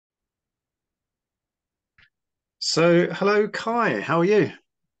So, hello, Kai. How are you?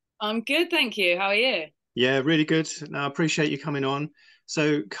 I'm good, thank you. How are you? Yeah, really good. No, I appreciate you coming on.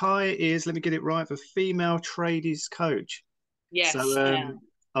 So, Kai is, let me get it right, the female tradies coach. So, Yes, I am.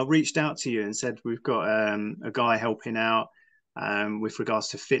 I reached out to you and said we've got a guy helping out with regards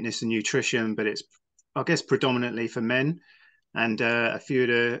to fitness and nutrition, but it's, I guess, predominantly for men. And a few of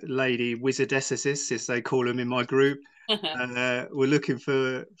the lady wizardesses, as they call them in my group, we're looking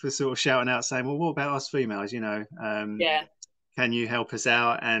for sort of shouting out, saying, "Well, what about us females? Yeah. Can you help us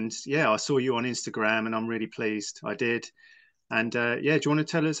out?" And yeah, I saw you on Instagram and I'm really pleased I did. And yeah, do you want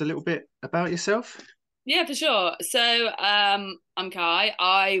to tell us a little bit about yourself? Yeah, for sure. I'm Kai.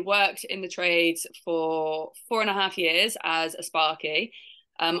 I worked in the trades for 4.5 years as a Sparky.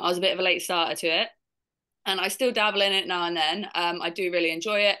 I was a bit of a late starter to it, and I still dabble in it now and then. I do really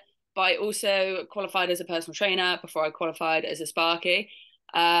enjoy it, but I also qualified as a personal trainer before I qualified as a Sparky.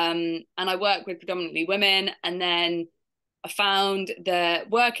 And I work with predominantly women, and then I found that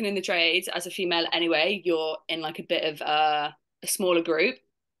working in the trades as a female anyway, you're in like a bit of a smaller group.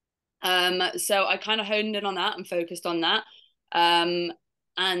 So I kind of honed in on that and focused on that. Um,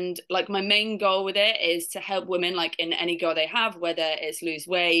 and like my main goal with it is to help women like in any goal they have, whether it's lose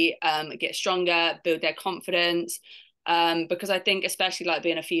weight, get stronger, build their confidence. Because I think especially like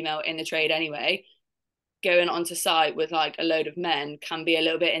being a female in the trade anyway, going onto site with like a load of men can be a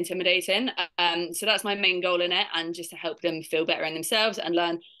little bit intimidating. So that's my main goal in it, and just to help them feel better in themselves and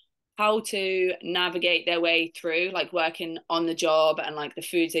learn how to navigate their way through like working on the job and like the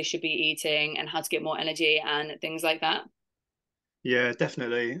foods they should be eating and how to get more energy and things like that. Yeah,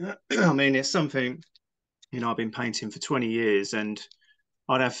 definitely. I mean, it's something, I've been painting for 20 years and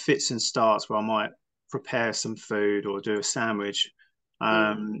I'd have fits and starts where I might prepare some food or do a sandwich.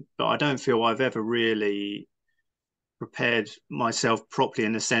 Mm, But I don't feel I've ever really prepared myself properly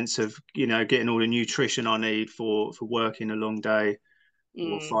in the sense of, getting all the nutrition I need for working a long day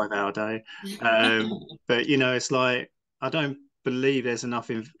or mm. 5 hour day. But it's like I don't believe there's enough.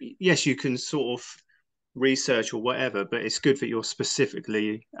 Yes, you can sort of research or whatever, but it's good that you're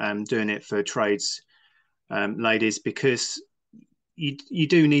specifically doing it for trades ladies because you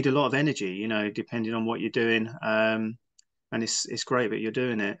do need a lot of energy, depending on what you're doing. And it's great that you're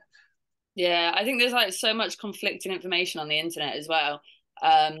doing it. Yeah, I think there's like so much conflicting information on the internet as well,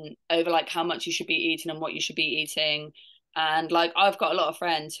 over like how much you should be eating and what you should be eating. And like I've got a lot of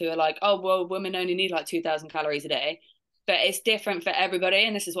friends who are like, oh, well, women only need like 2,000 calories a day. But it's different for everybody,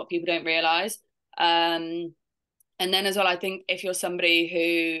 and this is what people don't realize. Um, and then as well, I think if you're somebody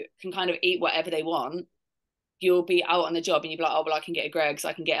who can kind of eat whatever they want, you'll be out on the job and you'll be like, oh, well, I can get a Greg's,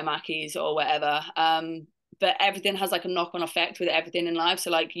 I can get a Mackey's or whatever. But everything has like a knock-on effect with everything in life. So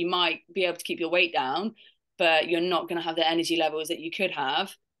like you might be able to keep your weight down, but you're not going to have the energy levels that you could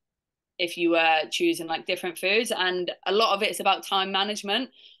have if you were choosing like different foods. And a lot of it's about time management.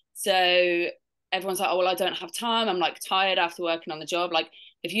 So everyone's like, oh, well, I don't have time. I'm like tired after working on the job. Like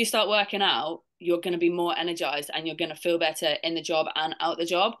if you start working out, you're going to be more energized and you're going to feel better in the job and out the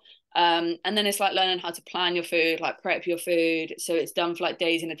job. And then it's like learning how to plan your food, like prep your food. So it's done for like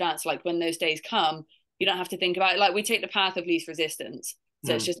days in advance. Like when those days come, you don't have to think about it. Like we take the path of least resistance.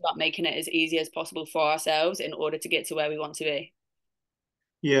 So it's Mm. just about making it as easy as possible for ourselves in order to get to where we want to be.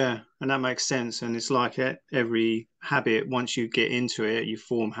 Yeah, and that makes sense. And it's like every habit, once you get into it, you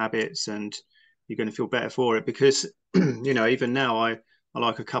form habits and you're going to feel better for it. Because, even now I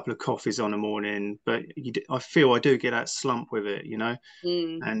like a couple of coffees on the morning, but I feel I do get that slump with it,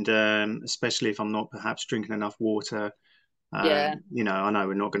 Mm, and especially if I'm not perhaps drinking enough water. yeah. I know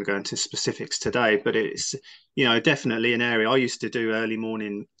we're not going to go into specifics today, but it's, definitely an area. I used to do early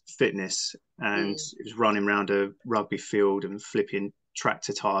morning fitness and Mm, it was running around a rugby field and flipping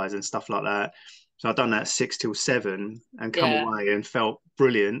tractor tires and stuff like that. So I'd done that 6 till 7 and come yeah. away and felt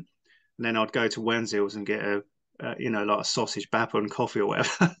brilliant. And then I'd go to Wenzels and get like a sausage bapper and coffee or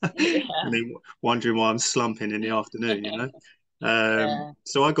whatever, and Yeah. then wondering why I'm slumping in the afternoon. Yeah.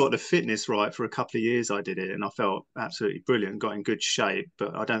 So I got the fitness right for a couple of years. I did it, and I felt absolutely brilliant. Got in good shape,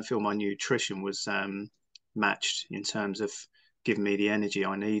 but I don't feel my nutrition was matched in terms of giving me the energy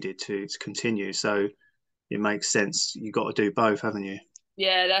I needed to continue. So it makes sense. You got to do both, haven't you?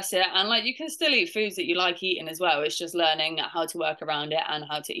 Yeah, that's it. And like you can still eat foods that you like eating as well. It's just learning how to work around it and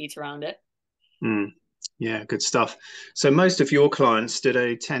how to eat around it. Mm. Yeah, good stuff. So most of your clients, do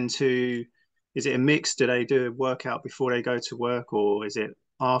they tend to? Is it a mix? Do they do a workout before they go to work, or is it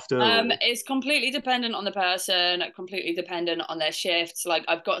after? Or It's completely dependent on the person, completely dependent on their shifts. Like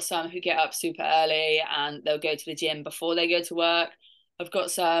I've got some who get up super early and they'll go to the gym before they go to work. I've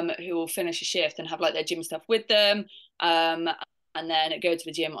got some who will finish a shift and have like their gym stuff with them, and then go to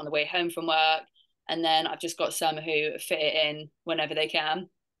the gym on the way home from work. and then I've just got some who fit it in whenever they can.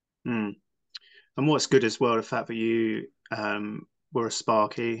 Mm. And what's good as well, the fact that you were a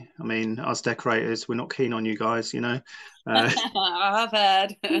Sparky. I mean, us decorators, we're not keen on you guys, you know. Uh, I have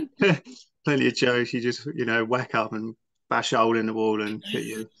heard. plenty of jokes. You just, whack up and bash a hole in the wall and fit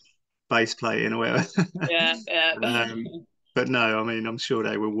your base plate in or whatever. Yeah, yeah. um, but no, I mean, I'm sure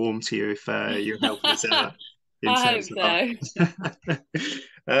they were warm to you if you're helping us out in I terms hope of so.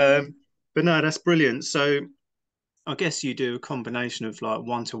 that. But no, that's brilliant. So I guess you do a combination of like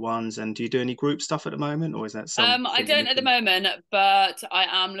one-to-ones, and do you do any group stuff at the moment, or is that I something you're don't at the looking? moment, but I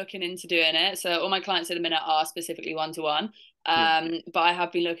am looking into doing it. So all my clients at the minute are specifically one to one. Yeah, But I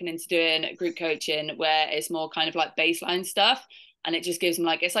have been looking into doing group coaching where it's more kind of like baseline stuff, and it just gives them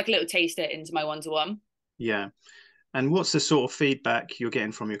like it's like a little taster into my one to one. yeah. And what's the sort of feedback you're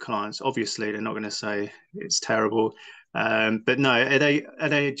getting from your clients? Obviously, they're not going to say it's terrible, but no, are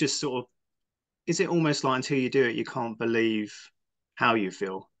they just sort of? Is it almost like until you do it, you can't believe how you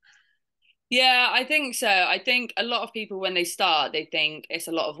feel? Yeah, I think so. I think a lot of people when they start, they think it's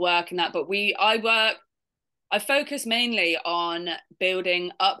a lot of work and that, but I focus mainly on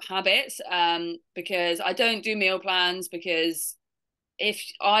building up habits because I don't do meal plans because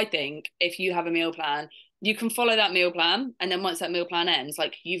if you have a meal plan, you can follow that meal plan. And then once that meal plan ends,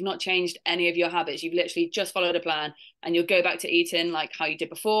 like you've not changed any of your habits. You've literally just followed a plan and you'll go back to eating like how you did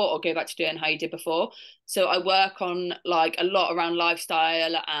before or go back to doing how you did before. So I work on like a lot around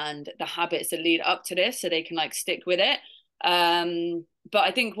lifestyle and the habits that lead up to this so they can like stick with it. But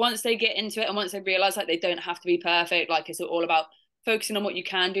I think once they get into it and once they realize like they don't have to be perfect, like it's all about focusing on what you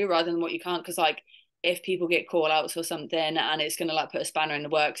can do rather than what you can't. Because like if people get call outs or something and it's going to like put a spanner in the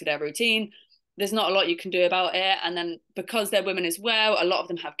works of their routine, there's not a lot you can do about it. And then because they're women as well, a lot of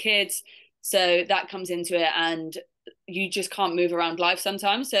them have kids, so that comes into it, and you just can't move around life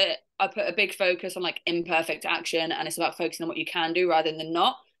sometimes. So I put a big focus on like imperfect action, and it's about focusing on what you can do rather than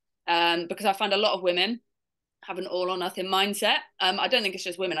not. Because I find a lot of women have an all or nothing mindset. I don't think it's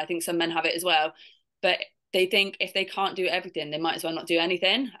just women. I think some men have it as well, but they think if they can't do everything, they might as well not do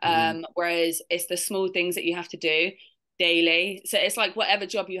anything. Mm, Whereas it's the small things that you have to do daily. So it's like whatever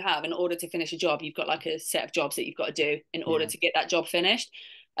job you have, in order to finish a job, you've got like a set of jobs that you've got to do in order yeah, to get that job finished.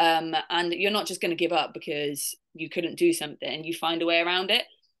 And you're not just going to give up because you couldn't do something. You find a way around it.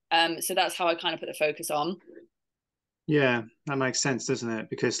 So that's how I kind of put the focus on. yeah. That makes sense, doesn't it?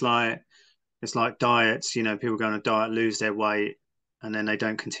 Because like it's like diets. People go on a diet, lose their weight, and then they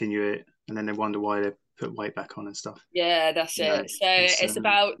don't continue it, and then they wonder why they put weight back on and stuff. Yeah, that's You know, it. So it's it's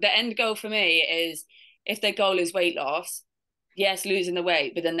about the end goal for me is if their goal is weight loss, yes, losing the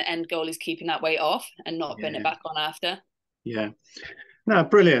weight, but then the end goal is keeping that weight off and not putting it yeah, back on after. yeah. No,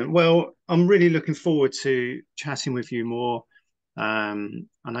 brilliant. Well, I'm really looking forward to chatting with you more. I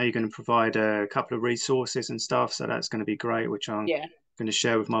know you're going to provide a couple of resources and stuff, so that's going to be great, which I'm Yeah. going to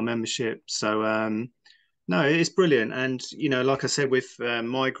share with my membership. So, no, it's brilliant. And, like I said, with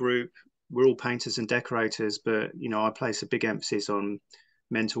my group, we're all painters and decorators, but, I place a big emphasis on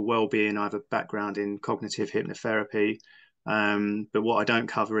mental well-being. I have a background in cognitive hypnotherapy. But what I don't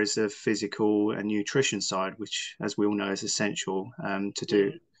cover is the physical and nutrition side, which, as we all know, is essential Mm.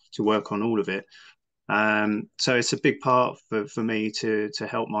 to work on all of it. So it's a big part for me to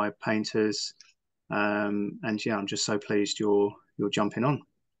help my painters. And yeah, I'm just so pleased you're jumping on.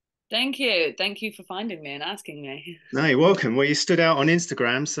 Thank you. Thank you for finding me and asking me. No, you're welcome. Well, you stood out on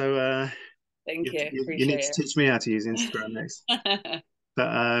Instagram, so Thank you. you need to Appreciate teach me how to use Instagram next. it.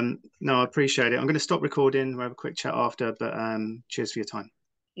 But no, I appreciate it. I'm going to stop recording. We'll have a quick chat after, but cheers for your time.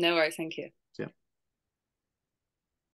 No worries. Thank you.